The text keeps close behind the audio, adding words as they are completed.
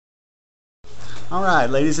All right,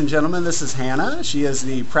 ladies and gentlemen, this is Hannah. She is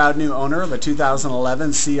the proud new owner of a 2011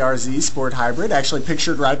 CRZ Sport Hybrid, actually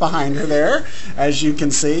pictured right behind her there, as you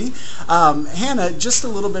can see. Hannah, just a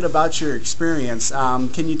little bit about your experience.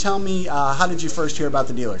 Can you tell me how did you first hear about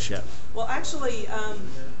the dealership? Well, actually,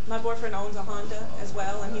 my boyfriend owns a Honda as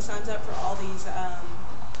well, and he signs up for all these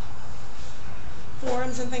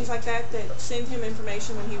forums and things like that send him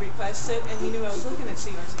information when he requests it, and he knew I was looking at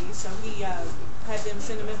CRZs, so he had them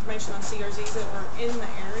send him information on CRZs that were in the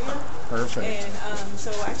area. Perfect. And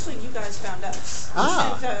so actually you guys found us.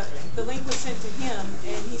 The link was sent to him,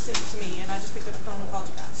 and he sent it to me, and I just picked up the phone and called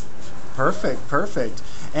you guys. Perfect, perfect.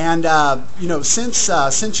 And you know,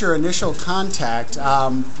 since your initial contact,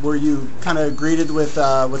 were you kind of greeted with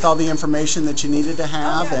all the information that you needed to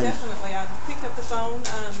have? Oh, yeah, definitely. I picked up the phone.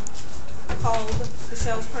 I called the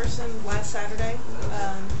salesperson last Saturday,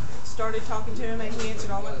 started talking to him, and he answered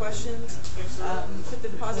all my questions. Put the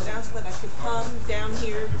deposit down so that I could come down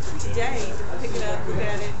here today to pick it up, look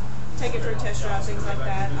at it, take it for a test drive, things like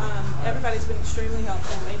that. Everybody's been extremely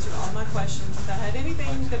helpful, answered all my questions. If I had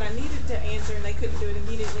anything that I needed to answer and they couldn't do it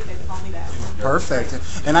immediately, they'd call me back. Perfect.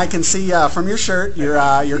 And I can see from your shirt,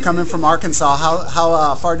 you're coming from Arkansas.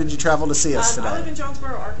 How far did you travel to see us today? I live in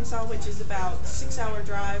Jonesboro, Arkansas, which is about a 6-hour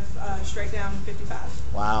drive straight down 55.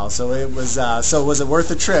 Wow. So it was. So was it worth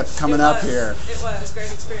the trip coming up here? It was.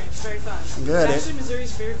 Great experience. Very fun. Good. Actually,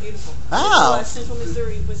 Missouri's very beautiful. Oh. Central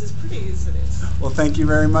Missouri was as pretty as it is. Well, thank you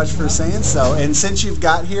very much for saying so. And since you've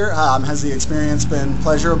got here, has the experience been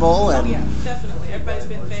pleasurable? And yeah, definitely. Everybody's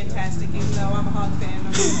been fantastic, even though I'm a Hog fan.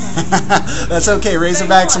 That's okay.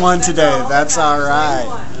 Razorbacks won today. That's all right.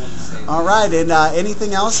 All right. And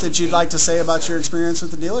anything else that you'd like to say about your experience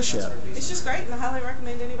with the dealership? It's just great, and I highly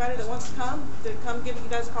recommend anybody that wants to come give you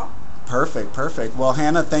guys a call. Perfect, perfect. Well,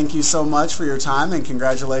 Hannah, thank you so much for your time, and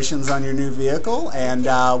congratulations on your new vehicle. And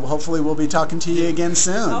hopefully we'll be talking to you again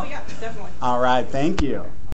soon. Oh, yeah, definitely. All right. Thank you.